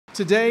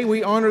Today,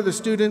 we honor the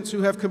students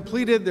who have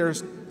completed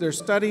their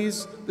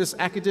studies this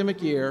academic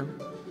year,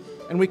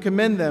 and we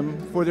commend them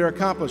for their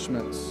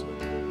accomplishments.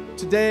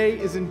 Today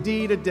is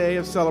indeed a day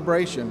of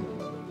celebration.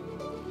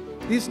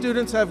 These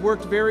students have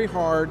worked very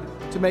hard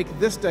to make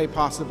this day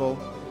possible,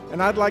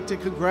 and I'd like to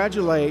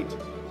congratulate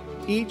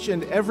each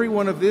and every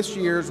one of this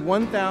year's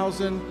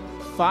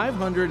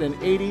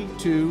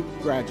 1,582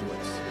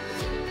 graduates.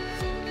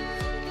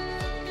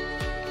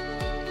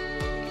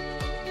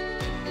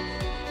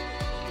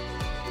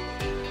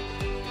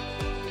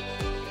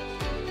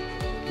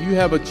 You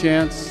have a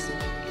chance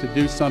to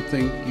do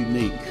something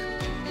unique,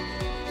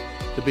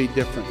 to be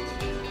different.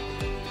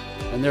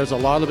 And there's a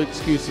lot of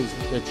excuses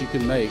that you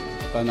can make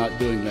by not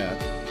doing that.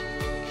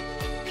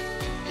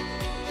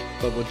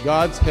 But with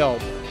God's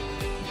help,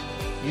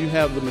 you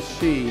have the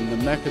machine, the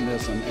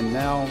mechanism, and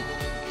now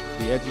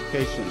the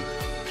education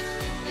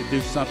to do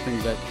something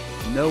that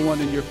no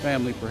one in your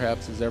family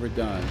perhaps has ever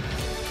done.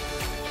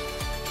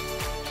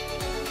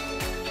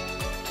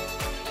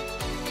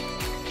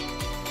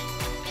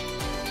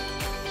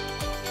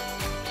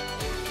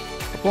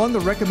 Upon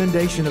the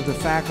recommendation of the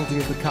faculty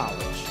of the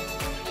college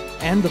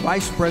and the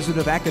Vice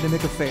President of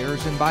Academic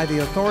Affairs, and by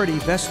the authority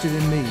vested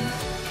in me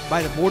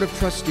by the Board of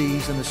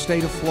Trustees in the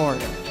state of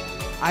Florida,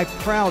 I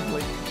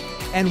proudly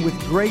and with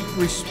great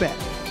respect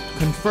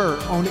confer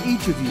on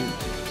each of you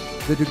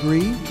the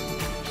degree,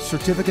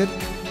 certificate,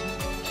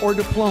 or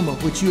diploma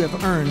which you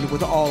have earned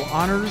with all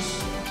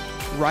honors,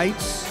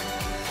 rights,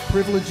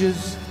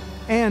 privileges,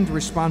 and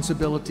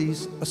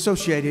responsibilities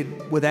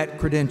associated with that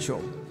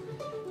credential.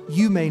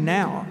 You may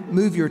now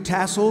move your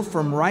tassel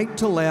from right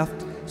to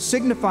left,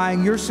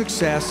 signifying your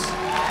success.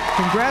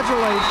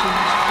 Congratulations,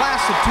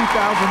 class of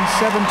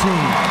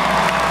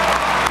 2017.